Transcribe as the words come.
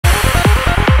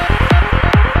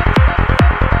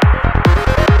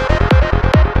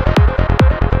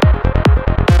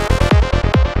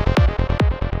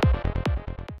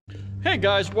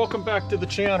guys, welcome back to the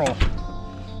channel.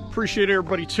 Appreciate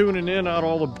everybody tuning in out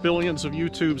all the billions of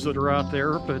YouTubes that are out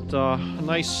there. But a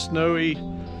nice snowy,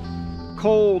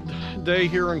 cold day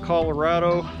here in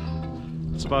Colorado.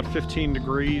 It's about 15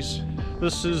 degrees.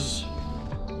 This is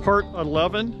part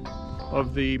 11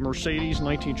 of the Mercedes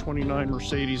 1929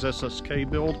 Mercedes SSK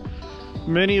build.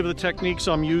 Many of the techniques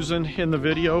I'm using in the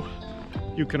video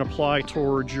you can apply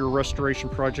towards your restoration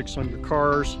projects on your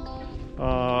cars.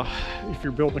 If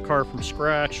you're building a car from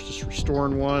scratch, just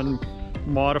restoring one,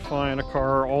 modifying a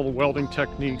car, all the welding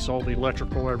techniques, all the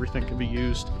electrical, everything can be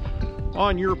used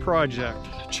on your project.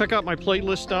 Check out my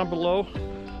playlist down below.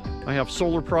 I have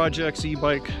solar projects,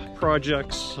 e-bike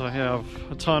projects, I have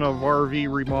a ton of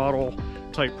RV remodel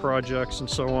type projects and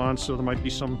so on, so there might be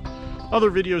some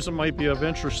other videos that might be of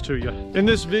interest to you. In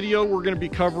this video we're going to be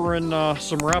covering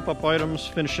some wrap-up items,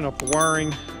 finishing up the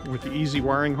wiring with the easy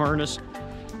wiring harness,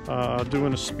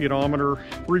 doing a speedometer,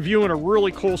 reviewing a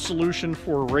really cool solution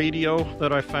for a radio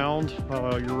that I found.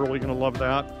 You're really going to love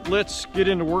that. Let's get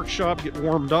into workshop, get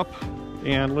warmed up,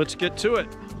 and let's get to it.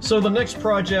 So the next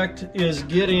project is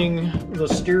getting the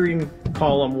steering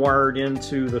column wired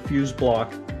into the fuse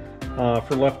block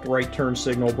for left to right turn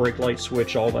signal, brake light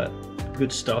switch, all that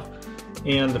good stuff.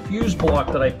 And the fuse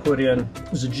block that I put in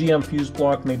is a GM fuse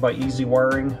block made by Easy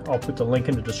Wiring. I'll put the link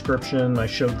in the description. I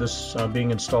showed this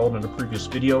being installed in a previous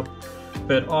video.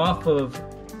 But off of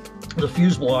the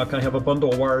fuse block, I have a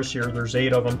bundle of wires here. There's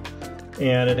 8 of them.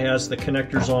 And it has the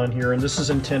connectors on here. And this is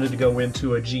intended to go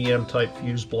into a GM type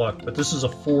fuse block. But this is a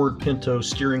Ford Pinto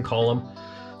steering column.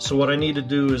 So what I need to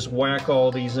do is whack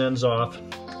all these ends off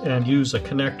and use a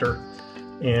connector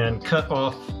and cut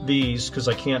off these, because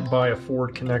I can't buy a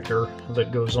Ford connector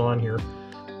that goes on here,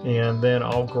 and then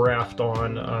I'll graft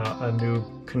on a new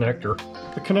connector.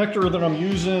 The connector that I'm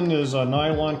using is a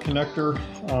nylon connector.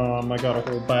 I got a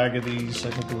whole bag of these.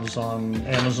 I think it was on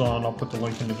Amazon. I'll put the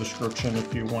link in the description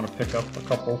if you want to pick up a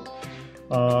couple.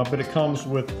 But it comes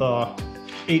with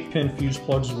 8-pin fuse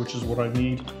plugs, which is what I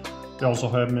need. They also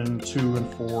have them in 2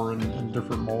 and 4 and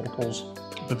different multiples,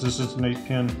 but this is an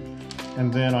 8-pin.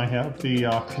 And then I have the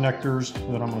connectors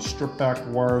that I'm going to strip back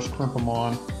the wires, crimp them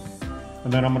on,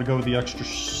 and then I'm going to go the extra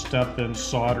step and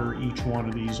solder each one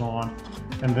of these on.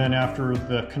 And then after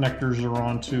the connectors are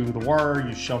onto the wire,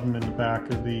 you shove them in the back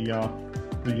of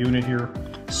the unit here,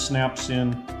 snaps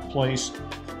in place,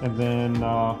 and then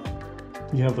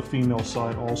you have the female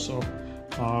side also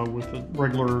with the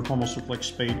regular, almost look like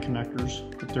spade connectors,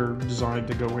 but they're designed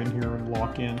to go in here and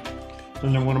lock in.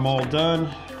 And then when I'm all done,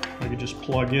 I could just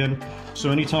plug in.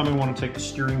 So anytime I want to take the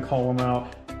steering column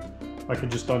out, I could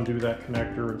just undo that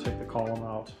connector and take the column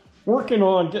out. Working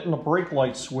on getting the brake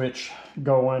light switch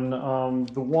going.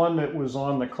 The one that was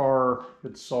on the car,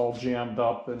 it's all jammed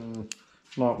up and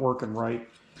not working right.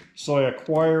 So I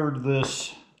acquired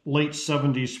this late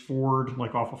 70s Ford,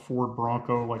 like off a Ford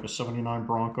Bronco, like a 79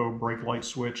 Bronco brake light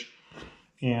switch.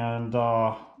 And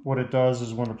what it does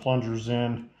is when the plunger's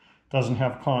in, it doesn't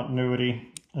have continuity.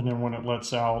 And then when it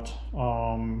lets out,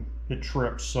 it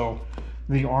trips. So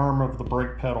the arm of the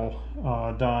brake pedal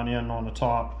down in on the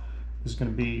top is going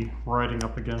to be riding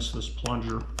up against this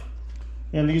plunger.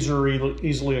 And these are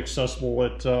easily accessible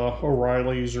at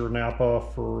O'Reilly's or Napa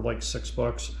for like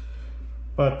 $6.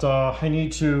 But I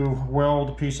need to weld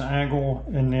a piece of angle,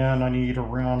 and then I need a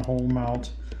round hole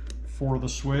mount for the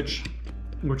switch,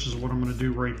 which is what I'm going to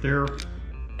do right there.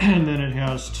 And then it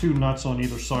has 2 nuts on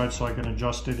either side so I can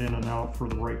adjust it in and out for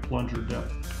the right plunger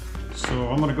depth. So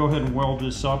I'm going to go ahead and weld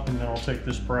this up, and then I'll take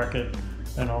this bracket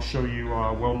and I'll show you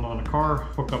welding on the car,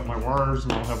 hook up my wires,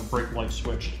 and I'll have a brake light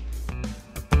switch.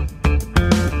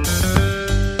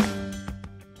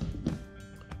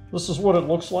 This is what it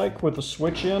looks like with the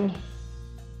switch in.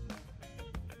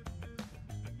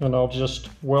 And I'll just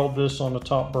weld this on the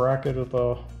top bracket of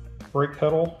the brake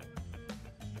pedal,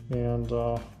 and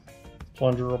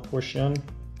plunger will push in, and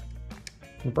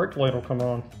the brake light will come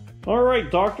on. All right,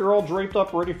 doctor all draped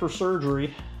up, ready for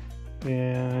surgery.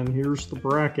 And here's the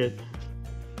bracket.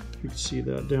 You can see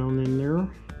that down in there.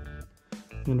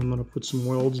 And I'm gonna put some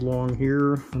welds along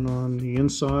here and on the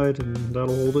inside, and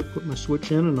that'll hold it. Put my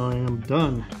switch in, and I am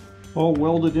done. All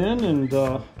welded in, and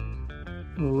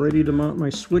ready to mount my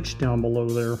switch down below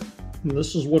there. And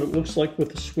this is what it looks like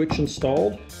with the switch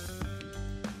installed.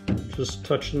 Just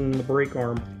touching the brake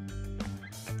arm.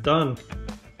 Done.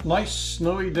 Nice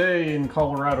snowy day in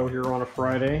Colorado here on a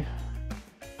Friday.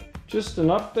 Just an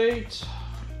update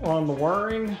on the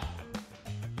wiring.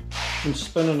 Been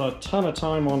spending a ton of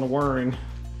time on the wiring,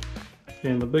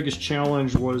 and the biggest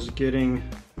challenge was getting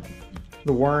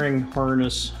the wiring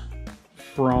harness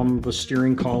from the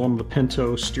steering column, the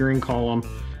Pinto steering column,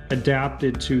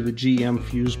 adapted to the GM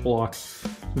fuse block.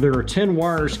 There are 10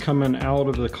 wires coming out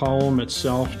of the column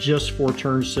itself just for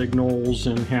turn signals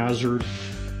and hazard,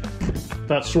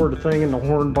 that sort of thing, and the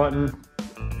horn button.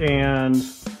 And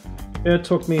it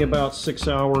took me about 6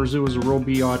 hours. It was a real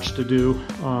biatch to do,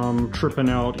 tripping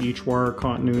out each wire,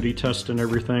 continuity testing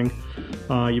everything.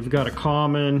 You've got a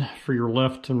common for your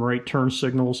left and right turn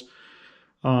signals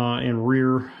and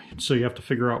rear, so you have to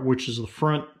figure out which is the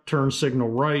front turn signal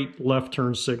right, left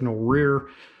turn signal rear,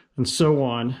 and so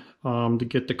on, to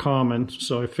get the common.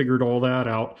 So I figured all that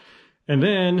out. And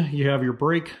then you have your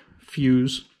brake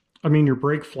fuse, your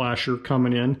brake flasher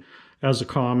coming in as a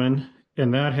common,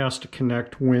 and that has to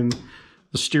connect when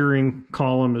the steering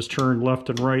column is turned left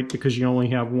and right, because you only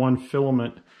have one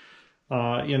filament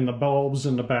in the bulbs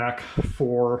in the back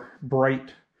for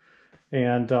bright,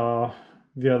 and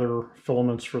the other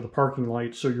filaments for the parking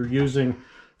light. So you're using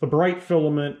the bright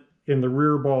filament in the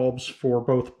rear bulbs for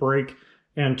both brake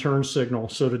and turn signal.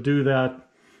 So to do that,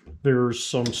 there's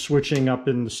some switching up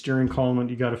in the steering column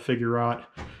you got to figure out.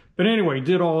 But anyway,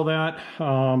 did all that,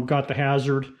 got the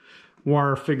hazard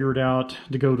wire figured out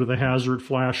to go to the hazard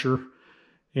flasher,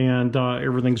 and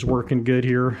everything's working good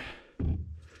here.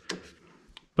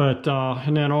 But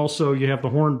and then also you have the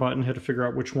horn button, had to figure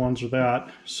out which ones are that.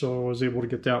 So I was able to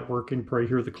get that working. You probably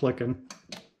hear the clicking.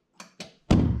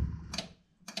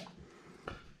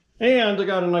 And I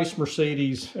got a nice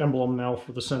Mercedes emblem now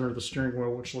for the center of the steering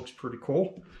wheel, which looks pretty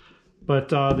cool. But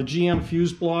the GM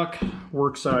fuse block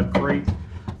works out great.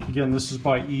 Again, this is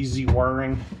by Easy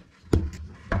Wiring.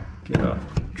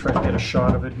 Try to get a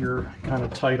shot of it here, kind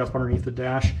of tight up underneath the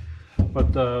dash.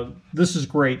 But this is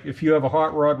great. If you have a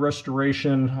hot rod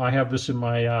restoration, I have this in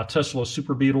my Tesla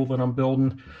Super Beetle that I'm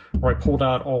building, where I pulled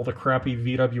out all the crappy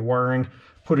VW wiring,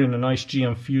 put in a nice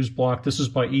GM fuse block. This is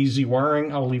by Easy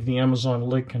Wiring. I'll leave the Amazon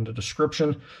link in the description.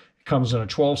 It comes in a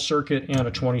 12 circuit and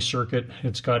a 20 circuit.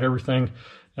 It's got everything,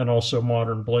 and also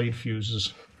modern blade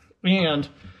fuses. And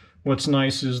what's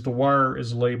nice is the wire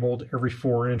is labeled every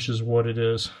 4 inches what it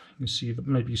is. You see,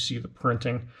 maybe you see the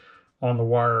printing on the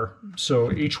wire.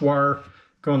 So each wire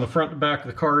going the front and back of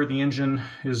the car, the engine,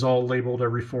 is all labeled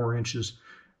every 4 inches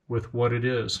with what it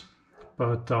is.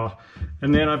 But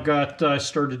and then I've got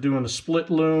started doing the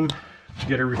split loom to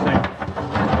get everything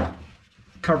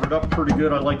covered up pretty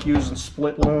good. I like using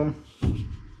split loom,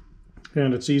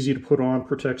 and it's easy to put on,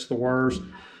 protects the wires.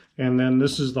 And then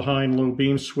this is the high and low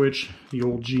beam switch, the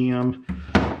old GM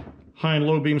high and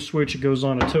low beam switch. It goes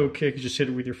on a toe kick, you just hit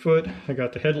it with your foot. I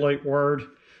got the headlight wired,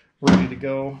 ready to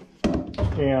go,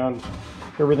 and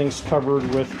everything's covered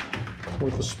with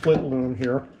the split loom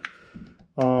here.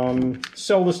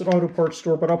 Sell this at auto parts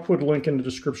store, but I'll put a link in the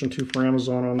description too for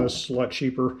Amazon on this. It's a lot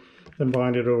cheaper than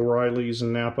buying it at O'Reilly's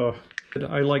and Napa.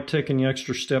 I like taking the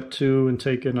extra step too and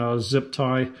taking a zip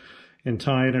tie and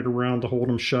tying it around to hold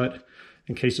them shut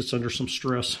in case it's under some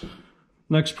stress.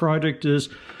 Next project is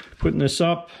putting this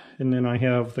up, and then I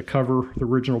have the cover, the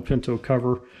original Pinto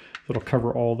cover, that'll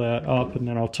cover all that up, and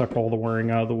then I'll tuck all the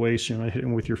wiring out of the way so you're not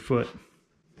hitting with your foot.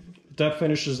 That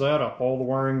finishes that up. All the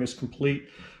wiring is complete.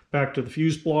 Back to the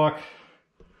fuse block.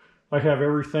 I have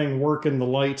everything working, the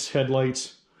lights,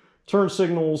 headlights, turn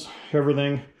signals,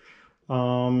 everything.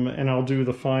 And I'll do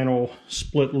the final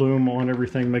split loom on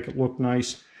everything, make it look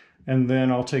nice. And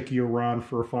then I'll take you around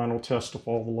for a final test of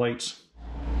all the lights.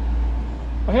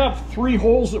 I have 3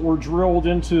 holes that were drilled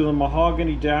into the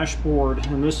mahogany dashboard,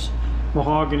 and this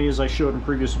mahogany, as I showed in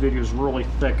previous videos, is really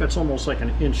thick. It's almost like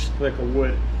an inch thick of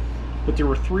wood. But there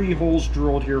were 3 holes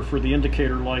drilled here for the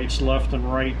indicator lights, left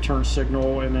and right, turn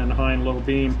signal, and then high and low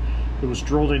beam. It was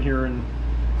drilled in here in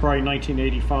probably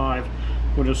 1985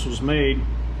 when this was made.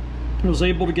 I was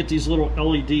able to get these little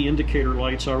LED indicator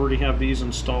lights. I already have these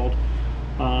installed.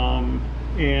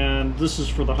 And this is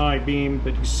for the high beam,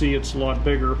 but you see it's a lot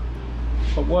bigger.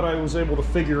 But what I was able to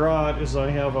figure out is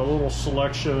I have a little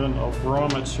selection of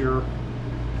grommets here.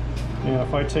 And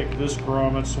if I take this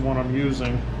grommet, the one I'm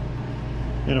using,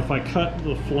 and if I cut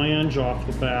the flange off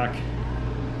the back,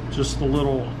 just the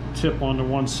little tip onto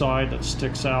one side that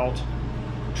sticks out,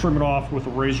 trim it off with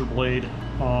a razor blade,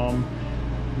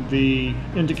 the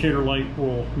indicator light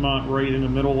will mount right in the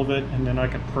middle of it, and then I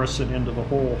can press it into the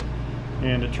hole,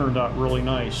 and it turned out really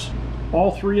nice.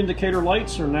 All 3 indicator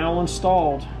lights are now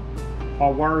installed.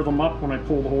 I'll wire them up when I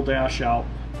pull the whole dash out.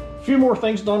 A few more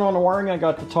things done on the wiring. I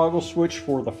got the toggle switch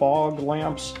for the fog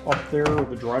lamps up there,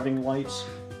 the driving lights.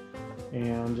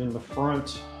 And in the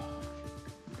front,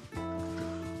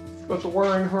 got the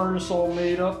wiring harness all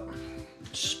made up,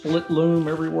 split loom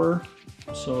everywhere.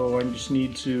 So I just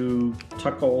need to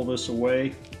tuck all this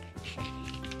away.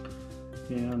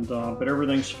 And but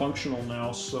everything's functional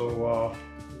now, so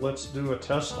let's do a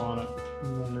test on it.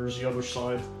 And then there's the other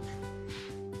side.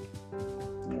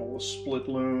 All the split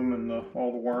loom and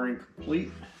all the wiring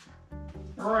complete.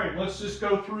 All right, let's just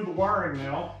go through the wiring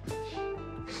now.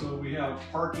 So we have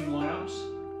parking lamps,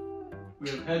 we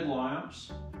have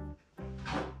headlamps,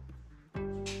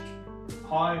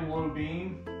 high and low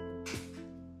beam,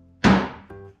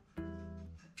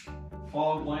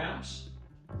 fog lamps,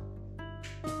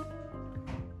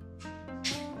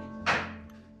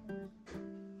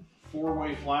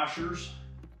 four-way flashers,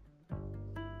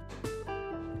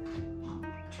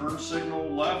 turn signal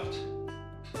left,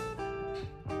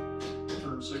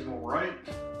 turn signal right.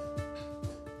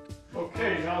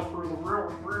 Okay, now for the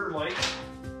rear lights,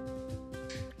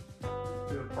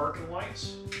 we have parking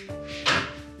lights,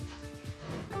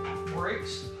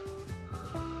 brakes.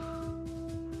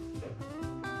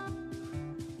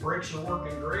 Brakes are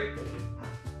working great.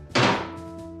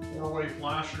 Four-way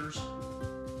flashers.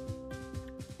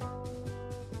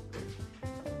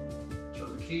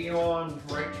 Turn the key on,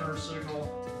 right turn signal,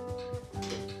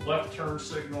 left turn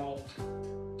signal.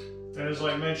 And as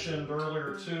I mentioned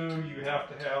earlier too, you have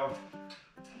to have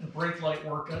the brake light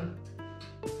working.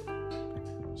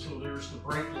 So there's the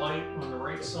brake light on the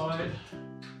right side.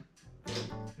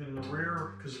 In the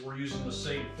rear, because we're using the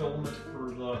same filament for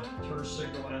the turn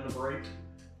signal and the brake.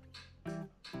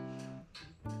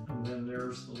 And then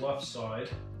there's the left side.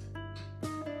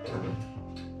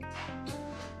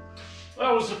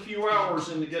 That was a few hours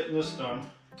into getting this done.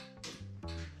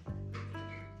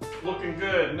 Looking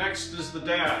good. Next is the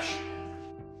dash.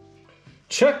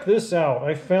 Check this out.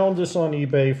 I found this on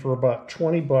eBay for about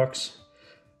 20 bucks.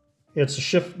 It's a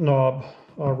shift knob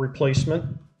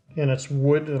replacement, and it's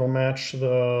wood. It'll match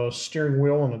the steering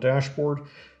wheel and the dashboard.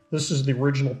 This is the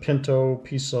original Pinto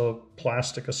piece of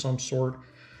plastic of some sort,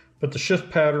 but the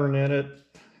shift pattern in it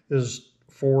is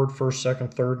forward, first,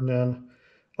 second, third, and then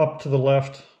up to the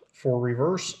left for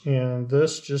reverse. And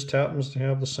this just happens to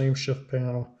have the same shift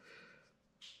panel.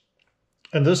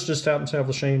 And this just happens to have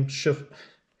the same shift.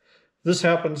 This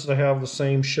happens to have the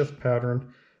same shift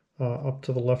pattern up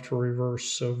to the left for reverse.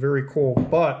 So very cool.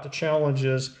 But the challenge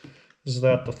is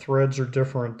that the threads are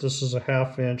different. This is a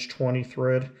 1/2 inch 20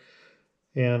 thread.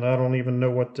 And I don't even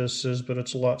know what this is, but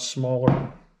it's a lot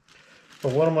smaller.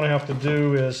 But what I'm going to have to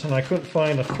do is, and I couldn't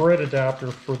find a thread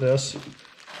adapter for this,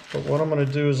 but what I'm going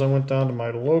to do is I went down to my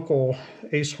local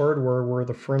Ace Hardware where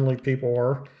the friendly people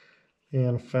are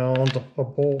and found a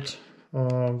bolt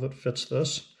that fits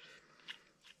this.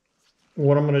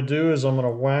 What I'm going to do is I'm going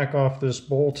to whack off this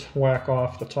bolt, whack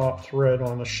off the top thread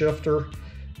on the shifter,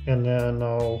 and then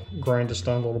I'll grind this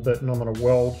down a little bit, and I'm going to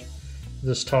weld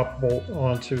this top bolt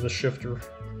onto the shifter,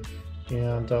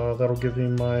 and that'll give me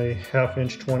my 1/2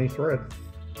 inch 20 thread.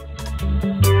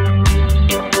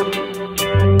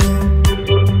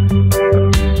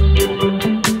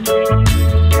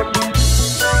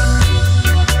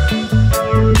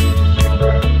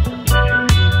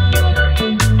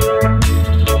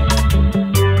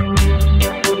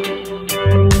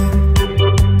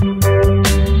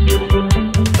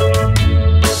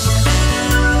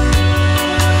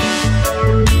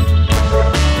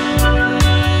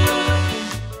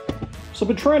 So I've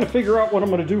been trying to figure out what I'm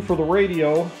going to do for the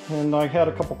radio, and I had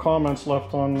a couple comments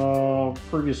left on a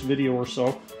previous video or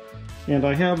so. And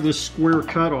I have this square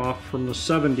cutoff from the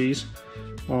 70s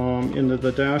into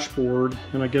the dashboard,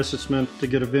 and I guess it's meant to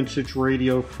get a vintage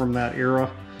radio from that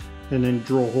era, and then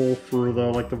drill a hole for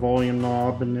the volume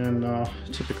knob, and then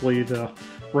typically the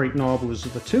right knob was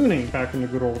the tuning back in the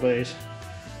good old days.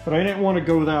 But I didn't want to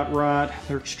go that route.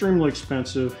 They're extremely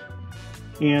expensive.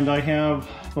 And I have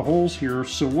the holes here.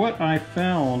 So what I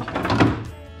found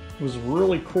was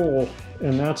really cool,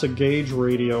 and that's a gauge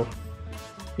radio.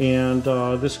 And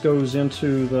this goes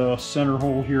into the center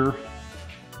hole here.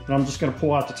 And I'm just going to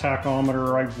pull out the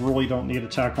tachometer. I really don't need a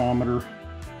tachometer,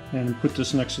 and put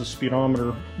this next to the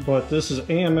speedometer. But this is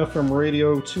AM/FM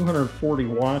radio, 240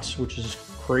 watts, which is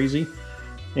crazy.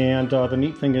 And the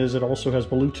neat thing is it also has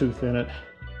Bluetooth in it.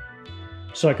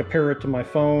 So I could pair it to my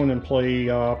phone and play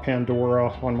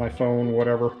Pandora on my phone,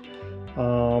 whatever.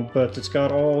 But it's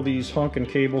got all these honking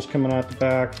cables coming out the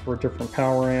back for different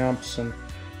power amps and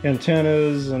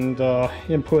antennas and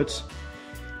inputs.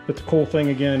 But the cool thing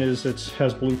again is it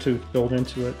has Bluetooth built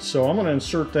into it. So I'm going to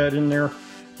insert that in there,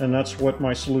 and that's what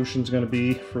my solution is going to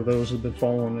be for those who've been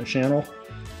following the channel.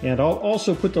 And I'll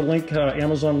also put the link,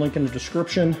 Amazon link in the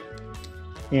description.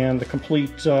 And the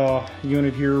complete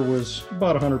unit here was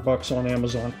about 100 bucks on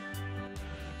Amazon.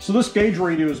 So this gauge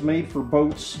radio is made for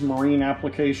boats, marine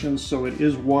applications, so it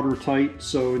is watertight.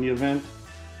 So in the event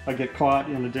I get caught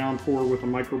in a downpour with a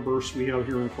microburst we have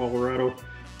here in Colorado,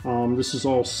 This is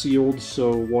all sealed,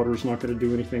 so water's not going to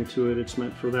do anything to it. It's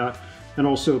meant for that. And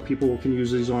also people can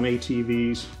use these on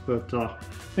ATVs, but I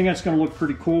think that's going to look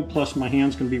pretty cool. Plus my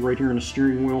hand's going to be right here in the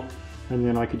steering wheel, and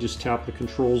then I could just tap the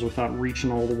controls without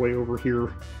reaching all the way over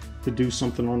here to do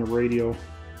something on the radio.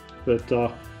 But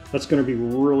that's going to be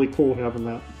really cool having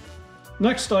that.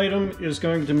 Next item is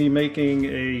going to be making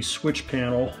a switch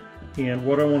panel, and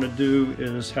what I want to do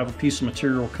is have a piece of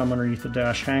material come underneath the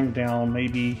dash, hang down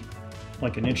maybe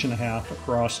like 1.5 inches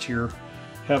across here,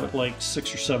 have it like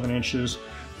 6 or 7 inches.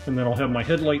 And then I'll have my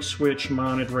headlight switch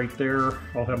mounted right there.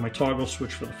 I'll have my toggle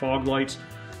switch for the fog lights.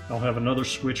 I'll have another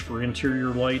switch for interior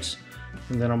lights.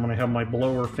 And then I'm going to have my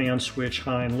blower fan switch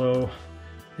high and low.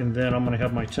 And then I'm going to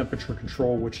have my temperature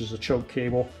control, which is a choke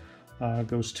cable.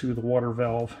 Goes to the water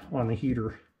valve on the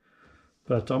heater.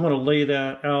 But I'm going to lay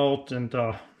that out and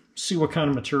see what kind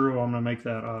of material I'm going to make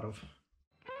that out of.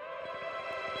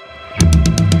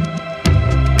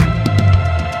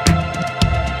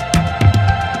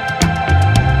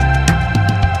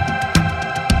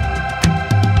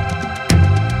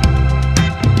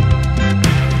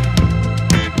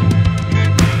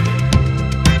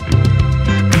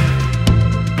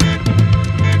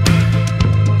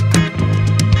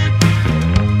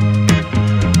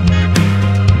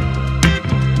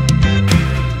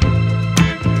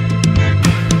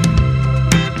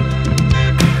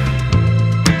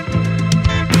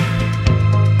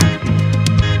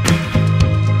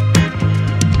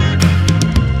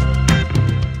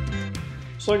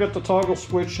 So I got the toggle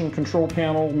switch and control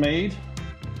panel made.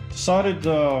 Decided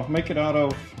to make it out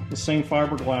of the same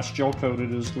fiberglass gel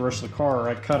coated as the rest of the car.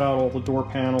 I cut out all the door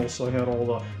panels, so I had all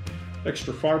the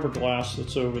extra fiberglass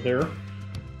that's over there.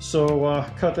 So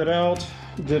cut that out,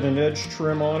 did an edge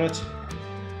trim on it,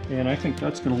 and I think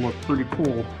that's going to look pretty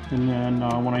cool. And then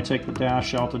when I take the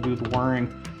dash out to do the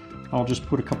wiring, I'll just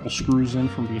put a couple screws in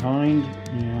from behind,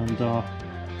 and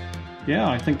yeah,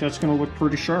 I think that's going to look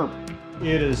pretty sharp.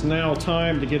 It is now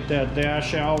time to get that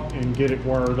dash out and get it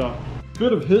wired up.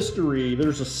 Bit of history,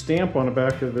 there's a stamp on the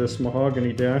back of this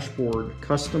mahogany dashboard,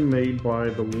 custom made by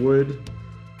the Wood,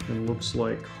 and looks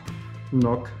like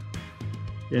Nook,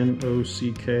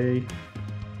 N-O-C-K,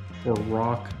 or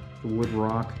Rock, the Wood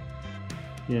Rock,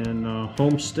 in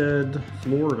Homestead,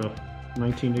 Florida,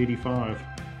 1985.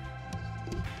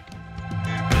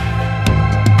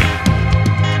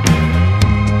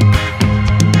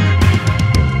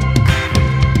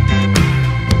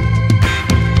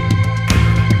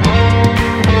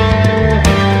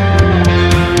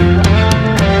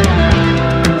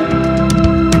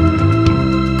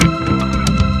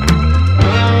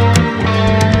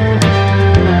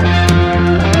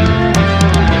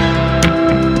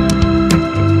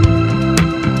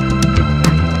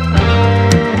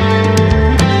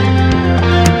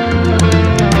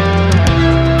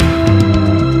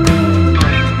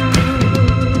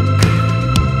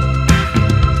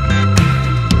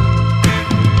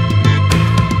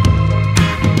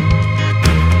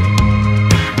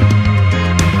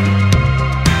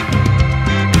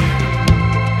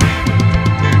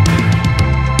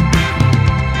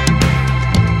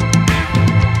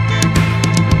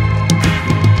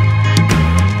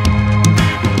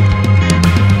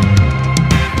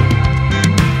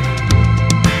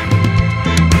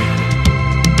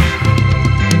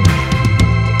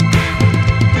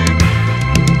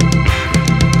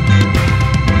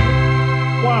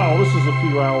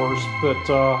 But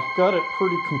got it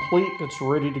pretty complete. It's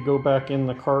ready to go back in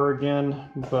the car again.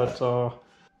 But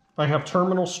I have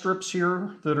terminal strips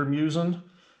here that I'm using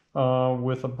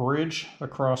with a bridge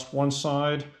across one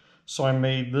side. So I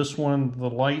made this one the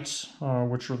lights,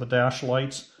 which are the dash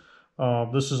lights.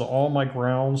 This is all my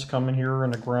grounds coming here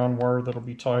and a ground wire that'll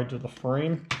be tied to the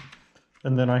frame.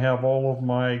 And then I have all of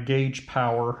my gauge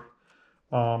power.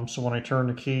 So when I turn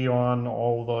the key on,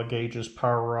 all the gauges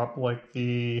power up, like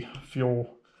the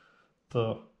fuel,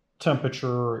 the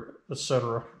temperature,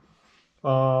 etc.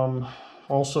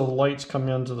 Also, the lights come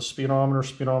into the speedometer.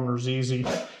 Speedometer's easy.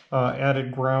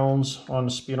 Added grounds on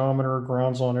the speedometer,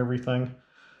 grounds on everything.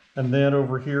 And then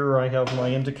over here I have my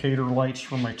indicator lights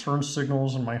for my turn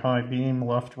signals and my high beam,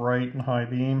 left, right, and high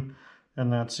beam.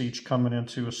 And that's each coming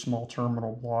into a small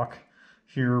terminal block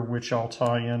here, which I'll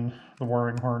tie in the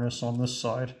wiring harness on this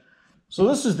side. So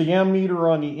this is the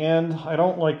ammeter on the end. I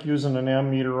don't like using an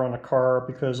ammeter on a car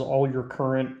because all your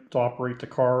current to operate the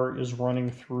car is running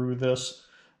through this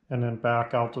and then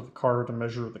back out to the car to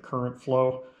measure the current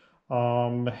flow.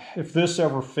 If this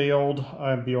ever failed,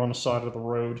 I'd be on the side of the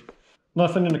road.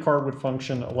 Nothing in the car would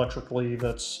function electrically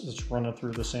that's running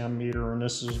through this ammeter, and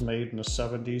this is made in the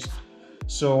 70s.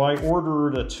 So I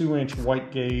ordered a 2-inch white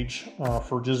gauge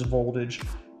for just voltage,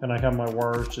 and I have my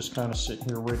wires just kind of sitting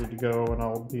here ready to go, and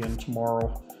I'll be in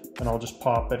tomorrow, and I'll just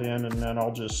pop it in, and then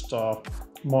I'll just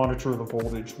monitor the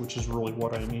voltage, which is really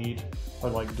what I need. I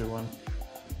like doing.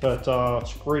 But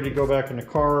it's ready to go back in the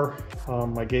car.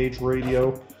 My gauge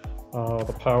radio,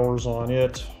 the power's on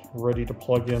it, ready to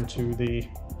plug into the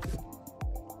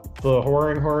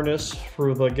wiring harness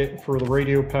for the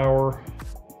radio power.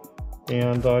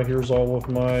 And here's all of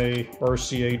my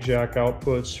RCA jack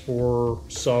outputs for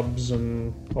subs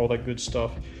and all that good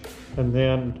stuff. And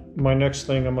then my next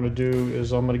thing I'm going to do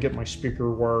is I'm going to get my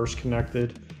speaker wires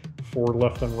connected for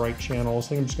left and right channels. I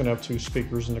think I'm just going to have 2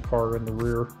 speakers in the car in the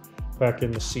rear, back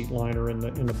in the seat liner in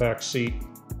the back seat.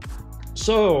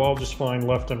 So I'll just find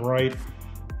left and right,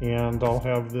 and I'll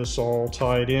have this all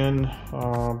tied in.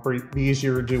 Be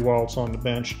easier to do while it's on the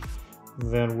bench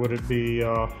than would it be,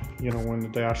 you know, when the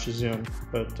dash is in.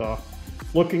 But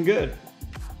looking good.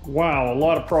 Wow, a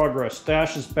lot of progress.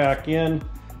 Dash is back in.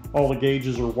 All the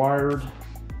gauges are wired.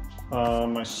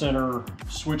 My center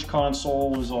switch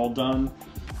console is all done.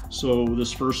 So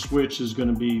this first switch is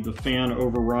going to be the fan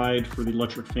override for the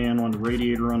electric fan on the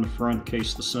radiator on the front in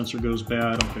case the sensor goes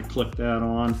bad. I'm going to click that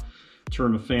on,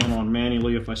 turn the fan on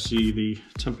manually if I see the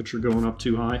temperature going up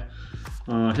too high.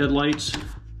 Headlights,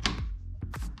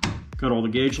 got all the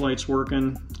gauge lights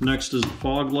working. Next is the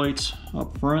fog lights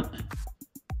up front.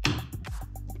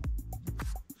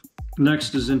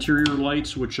 Next is interior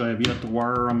lights, which I have yet to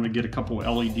wire. I'm going to get a couple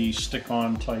LED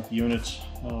stick-on type units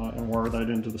and wire that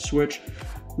into the switch.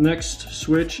 Next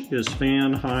switch is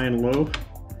fan high and low.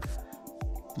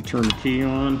 Turn the key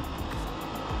on.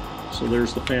 So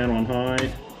there's the fan on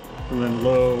high, and then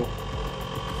low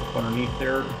up underneath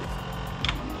there.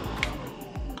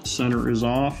 Center is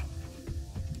off.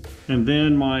 And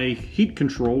then my heat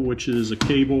control, which is a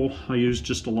cable. I use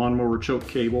just a lawnmower choke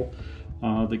cable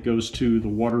that goes to the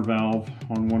water valve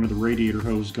on one of the radiator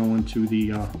hose going to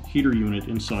the heater unit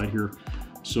inside here.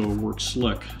 So it works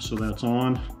slick. So that's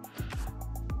on.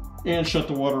 And shut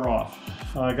the water off.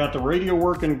 I got the radio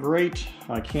working great.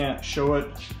 I can't show it.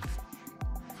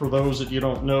 For those that you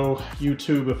don't know,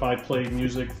 YouTube, if I play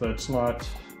music that's not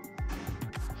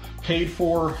paid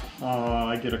for,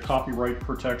 I get a copyright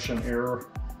protection error,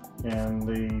 and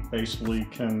they basically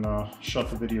can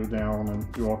shut the video down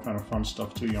and do all kind of fun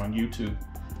stuff to you on YouTube.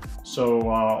 So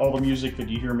all the music that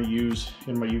you hear me use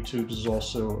in my YouTube is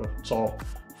also, it's all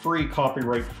free,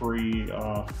 copyright free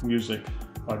music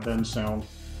by Ben Sound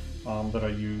that I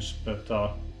use. But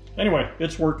anyway,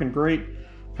 it's working great.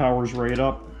 Power's right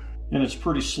up, and it's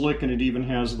pretty slick, and it even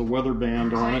has the weather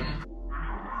band on it.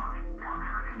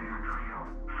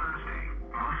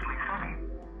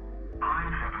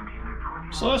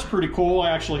 So that's pretty cool.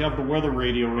 I actually have the weather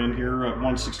radio in here at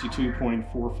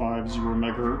 162.450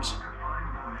 megahertz.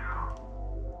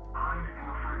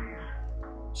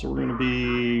 So we're going to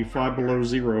be 5 below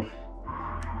zero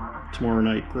tomorrow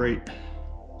night. Great.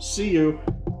 See you.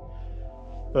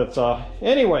 But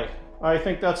anyway, I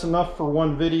think that's enough for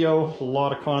one video. A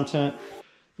lot of content.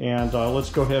 And let's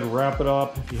go ahead and wrap it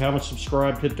up. If you haven't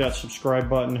subscribed, hit that subscribe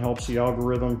button. Helps the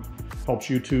algorithm. Helps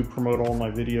YouTube promote all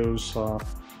my videos.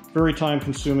 Very time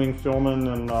consuming filming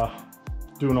and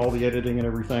doing all the editing and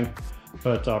everything.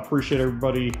 But appreciate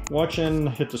everybody watching.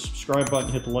 Hit the subscribe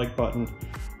button, hit the like button.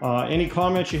 Any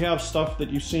comments you have, stuff that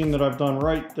you've seen that I've done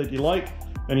right that you like,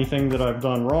 anything that I've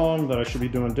done wrong that I should be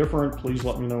doing different, please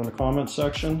let me know in the comments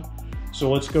section.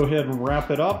 So let's go ahead and wrap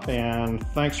it up, and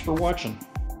thanks for watching.